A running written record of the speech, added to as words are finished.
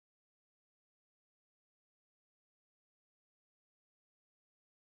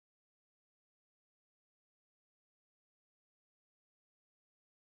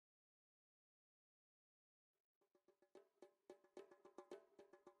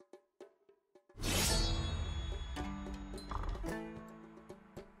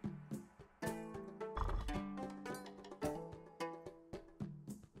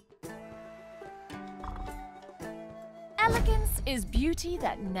Elegance is beauty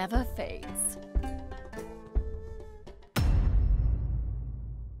that never fades.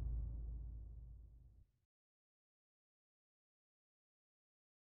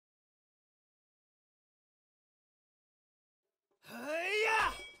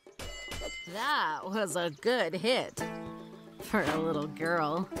 That was a good hit. For a little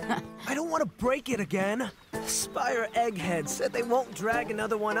girl. I don't want to break it again. Spire Egghead said they won't drag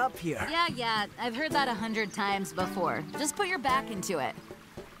another one up here. Yeah, I've heard that 100 times before. Just put your back into it.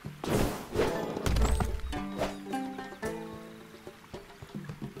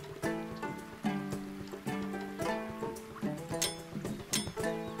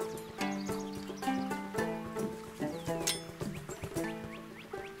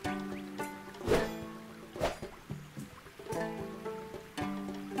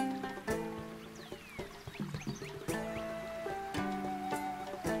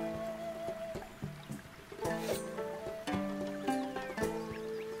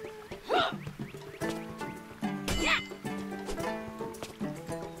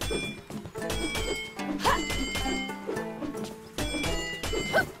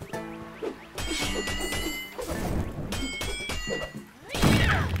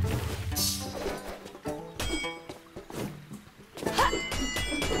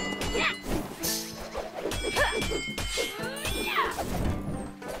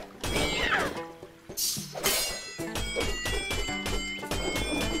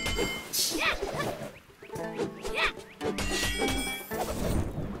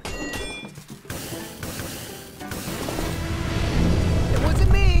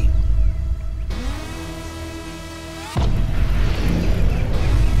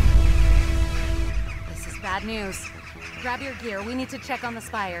 Bad news. Grab your gear. We need to check on the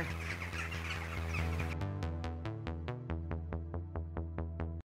spire.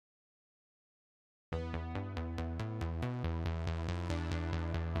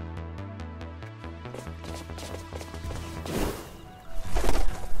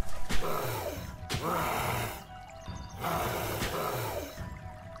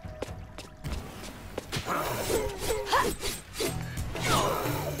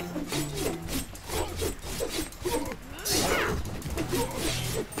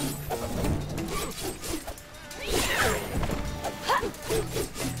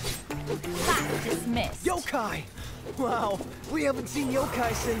 Yokai! Wow, we haven't seen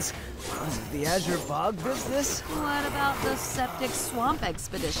yokai since... Was it the Azure Bog business? What about the septic swamp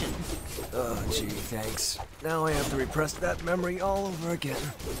expedition? Oh, gee, thanks. Now I have to repress that memory all over again.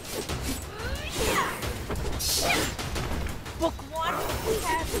 Book 1,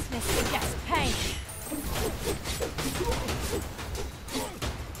 carelessness suggests pain.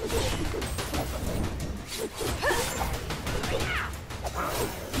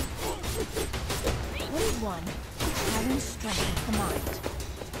 Book 1, challenge strengthens the mind.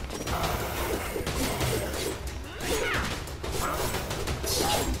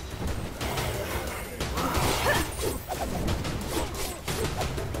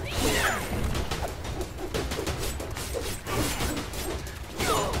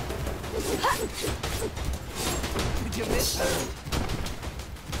 Did you miss her?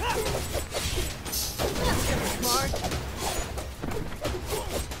 Smart.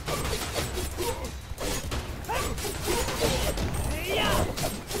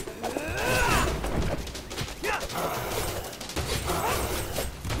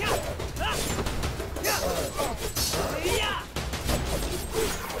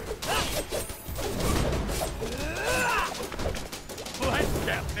 Let's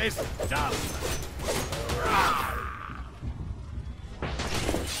get this done!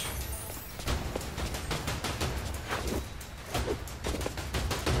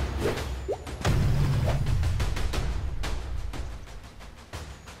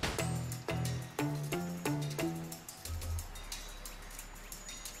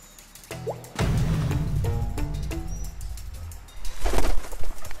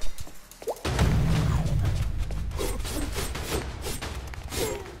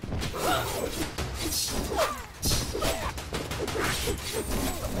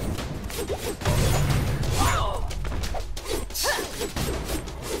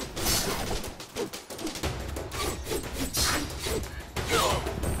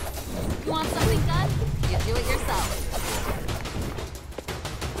 Want something done? You do it yourself.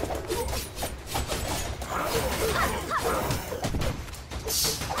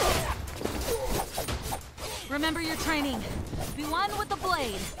 Remember your training. Be one with the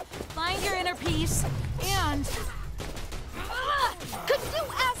blade. Find your inner peace, and... Could you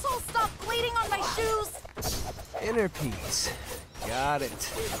assholes stop bleeding on my shoes? Inner peace. Got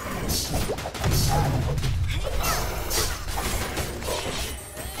it.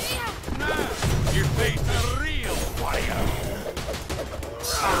 Now you face a real warrior.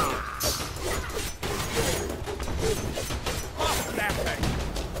 Off that thing.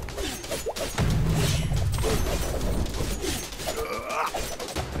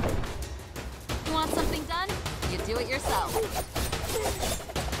 You want something done? You do it yourself.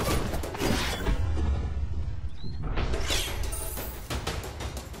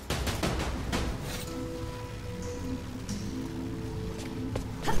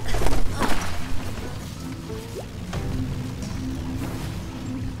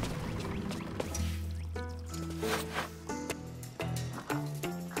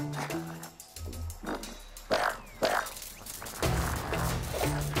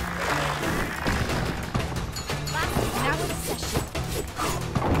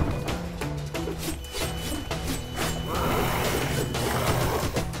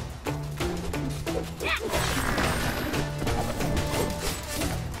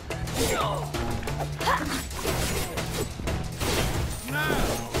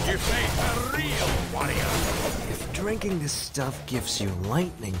 Drinking this stuff gives you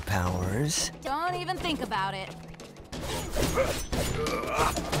lightning powers. Don't even think about it.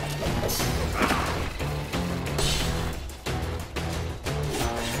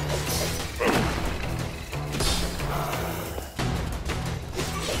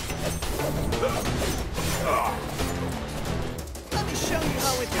 Let me show you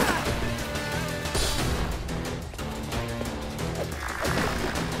how it's done.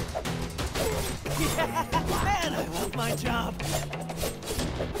 Man, I love my job.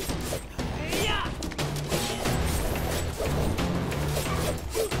 Yeah.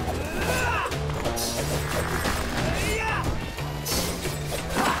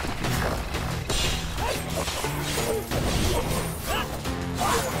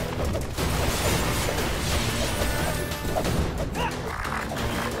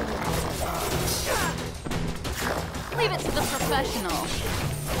 Leave it to the professional.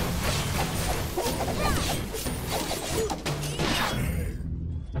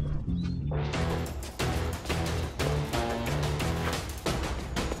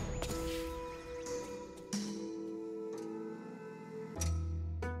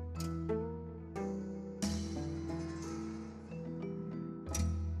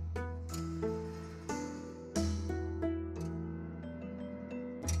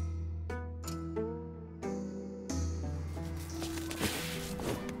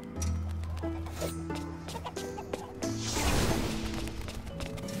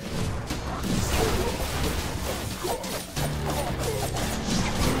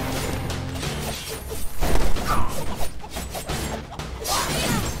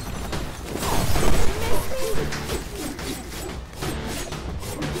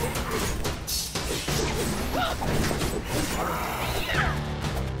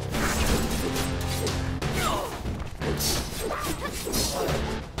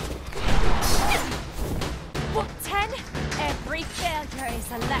 Book 10, every failure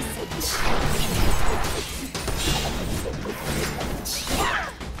is a lesson.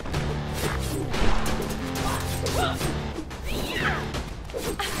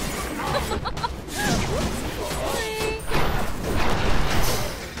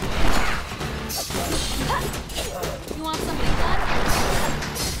 You want something done?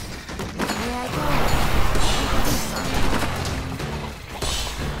 Here I go.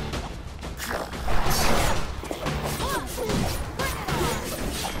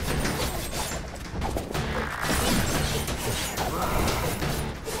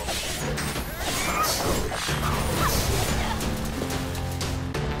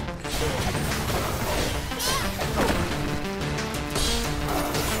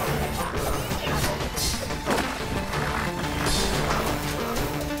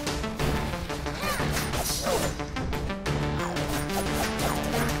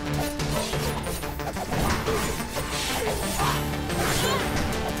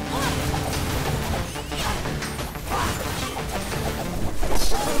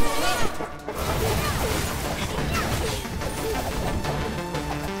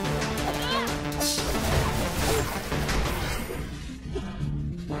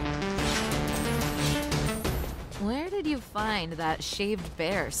 Where did you find that shaved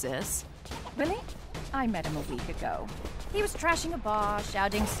bear, sis? Really? I met him a week ago. He was trashing a bar,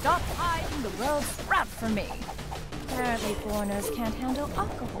 shouting, "Stop hiding the world's sprout from me." Apparently foreigners can't handle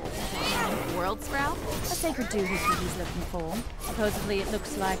alcohol. World Sprout? A sacred dude is what he's looking for. Supposedly it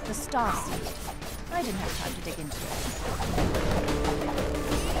looks like the star seed. I didn't have time to dig into it.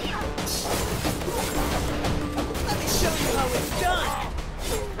 Let me show you how it's done.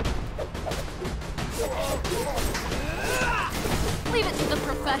 Leave it to the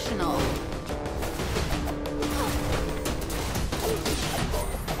professional.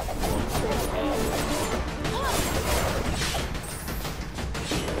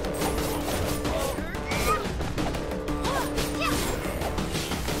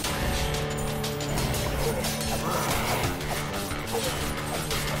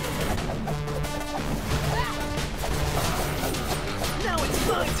 Now it's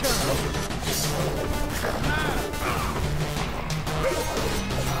my turn!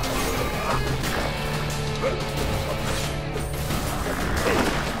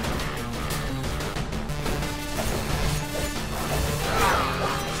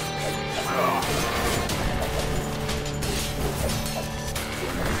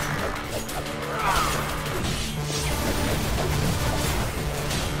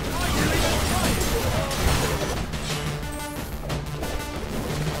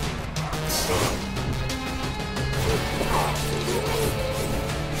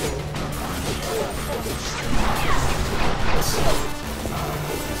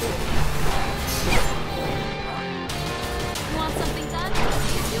 You want something done?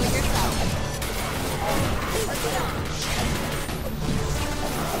 You do it yourself.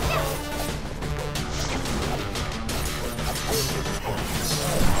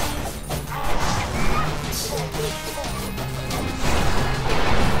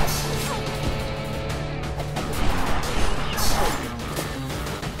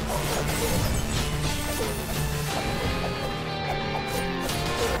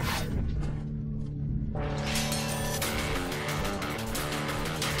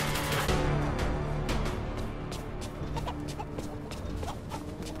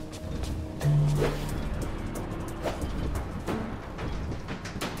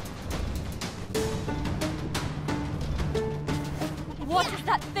 What is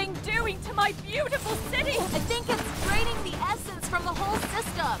that thing doing to my beautiful city? I think it's draining the essence from the whole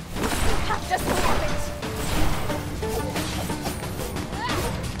system. You have to stop it!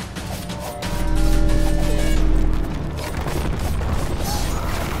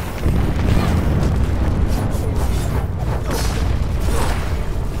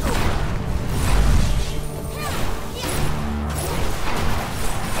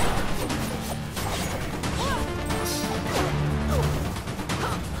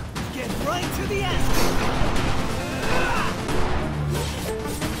 Get right to the essence!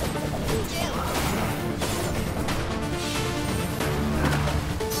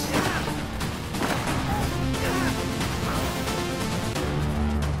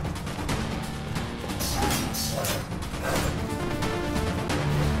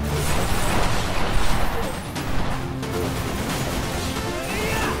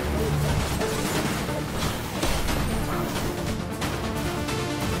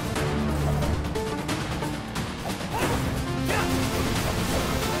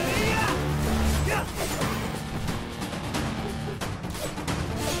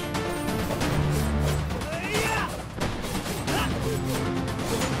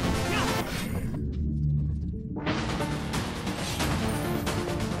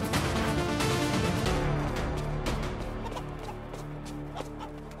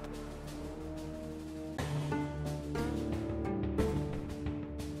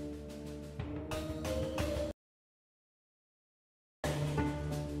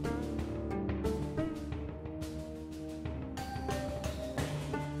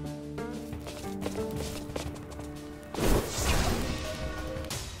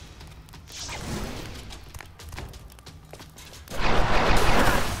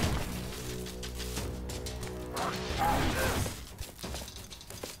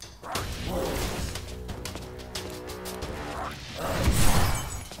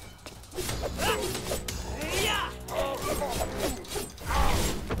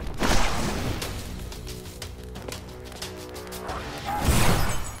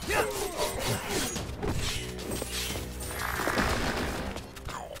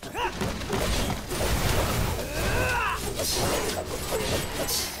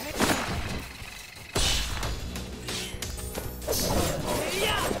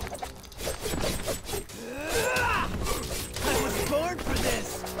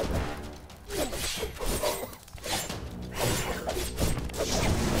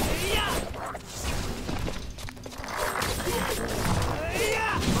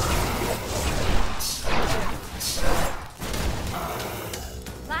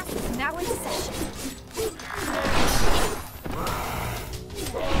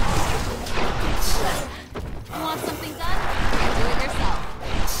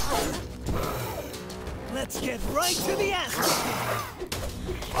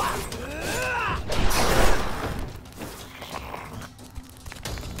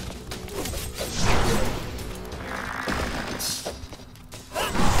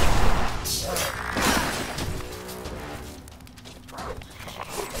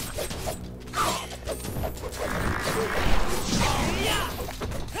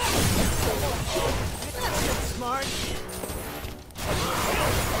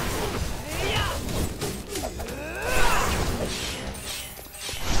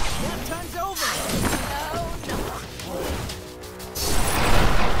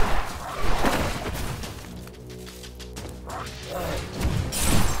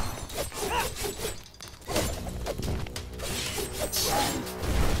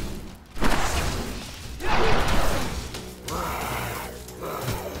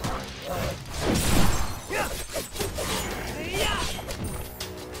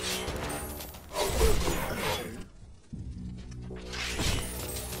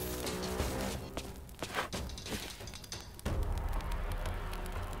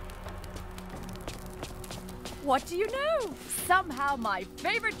 what do you know? Somehow my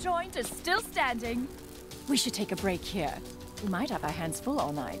favorite joint is still standing. We should take a break here. We might have our hands full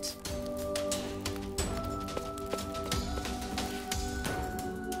all night.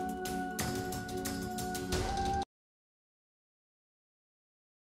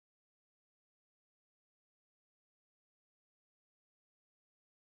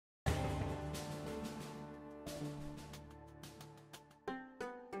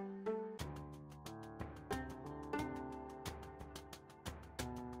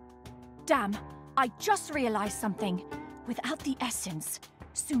 Damn, I just realized something. Without the essence,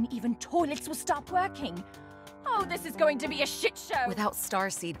 soon even toilets will stop working. Oh, this is going to be a shit show! Without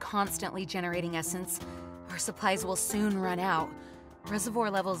Starseed constantly generating essence, our supplies will soon run out.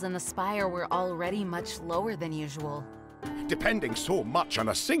 Reservoir levels in the spire were already much lower than usual. Depending so much on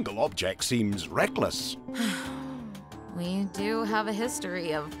a single object seems reckless. We do have a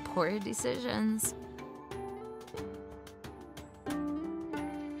history of poor decisions.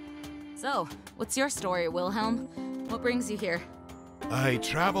 So, what's your story, Wilhelm? What brings you here? I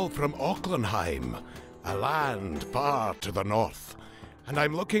travel from Aucklandheim, a land far to the north, and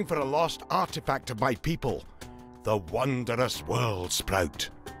I'm looking for a lost artifact of my people, the wondrous World Sprout.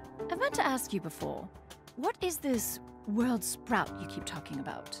 I meant to ask you before, what is this World Sprout you keep talking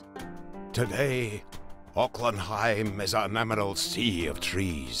about? Today, Aucklandheim is an emerald sea of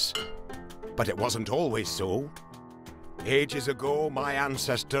trees. But it wasn't always so. Ages ago, my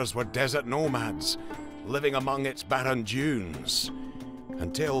ancestors were desert nomads, living among its barren dunes,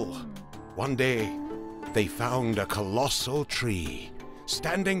 until one day they found a colossal tree,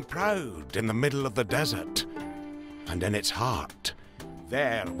 standing proud in the middle of the desert. And in its heart,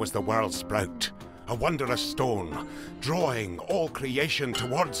 there was the World Sprout, a wondrous stone, drawing all creation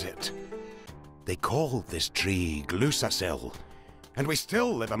towards it. They called this tree Glusasil, and we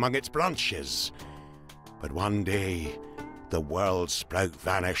still live among its branches. But one day, the World Sprout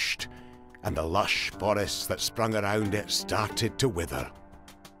vanished, and the lush forests that sprung around it started to wither.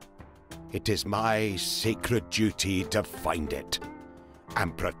 It is my sacred duty to find it,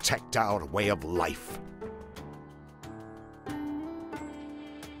 and protect our way of life.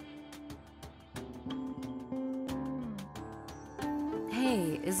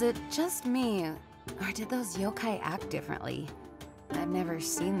 Hey, is it just me, or did those yokai act differently? I've never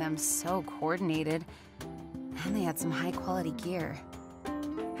seen them so coordinated, and they had some high-quality gear.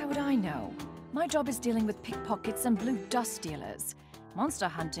 How would I know? My job is dealing with pickpockets and blue dust dealers. Monster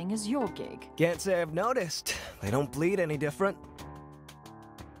hunting is your gig. Can't say I've noticed. They don't bleed any different.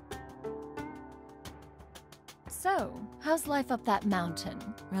 So, how's life up that mountain?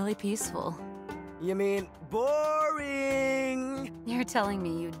 Really peaceful. You mean boring? You're telling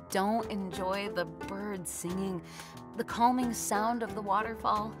me you don't enjoy the birds singing, the calming sound of the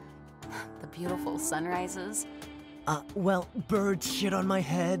waterfall, the beautiful sunrises? Well, birds shit on my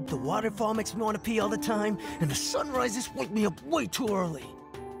head, the waterfall makes me want to pee all the time, and the sunrises wake me up way too early.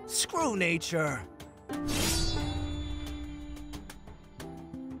 Screw nature.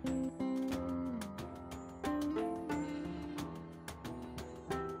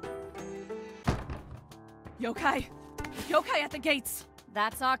 Yokai! Yokai at the gates!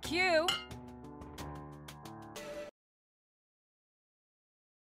 That's our cue!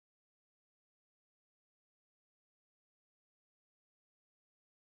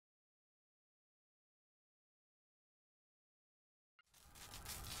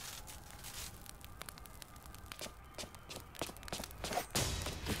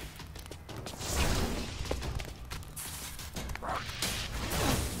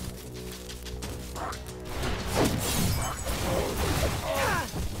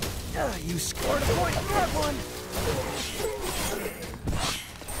 You scored a point for that one!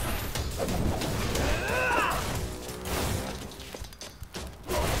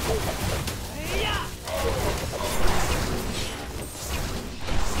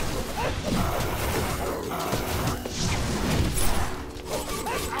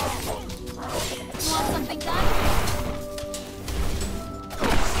 Want something done?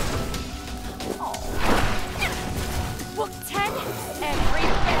 Book 10, every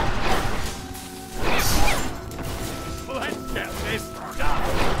failure! Let's get this done!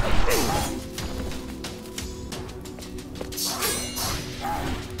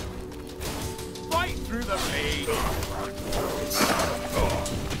 Right through the vein!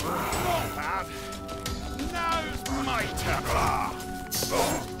 Not bad. Now's my turn!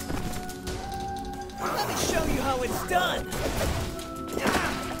 Let me show you how it's done!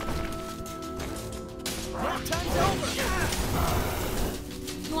 Nap time's over!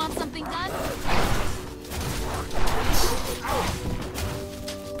 You want something done?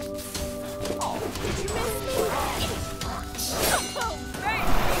 Did you miss me?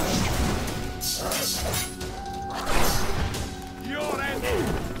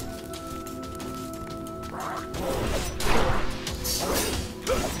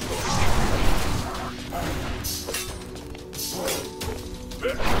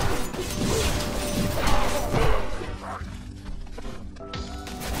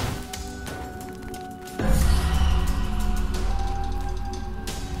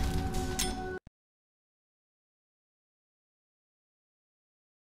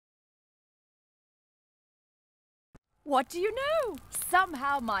 What do you know?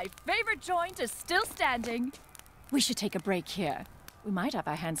 Somehow my favorite joint is still standing. We should take a break here. We might have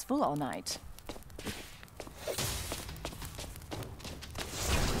our hands full all night.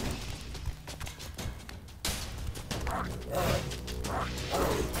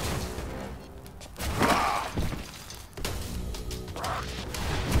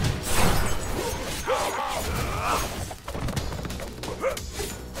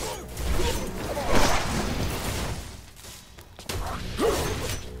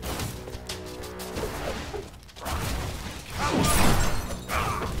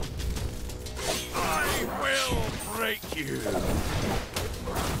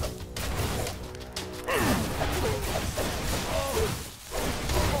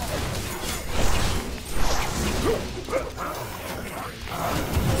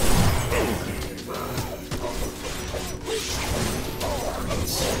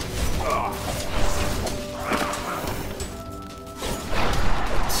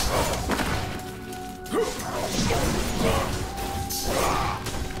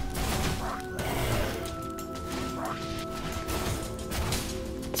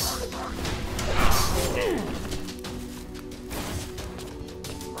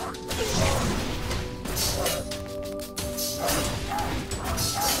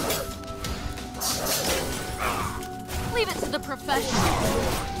 Leave it to the professionals.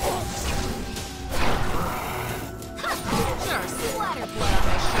 Sure, splatter blood on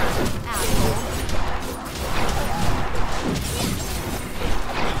my shirt, asshole.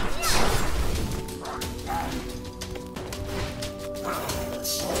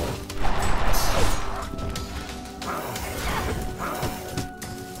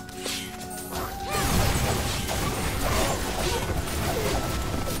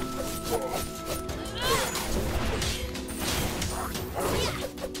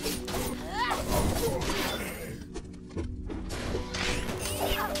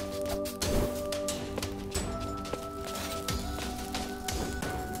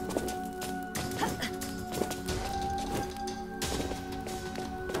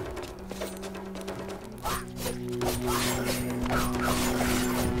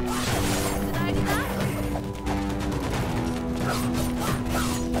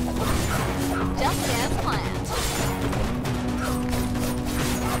 Just as planned.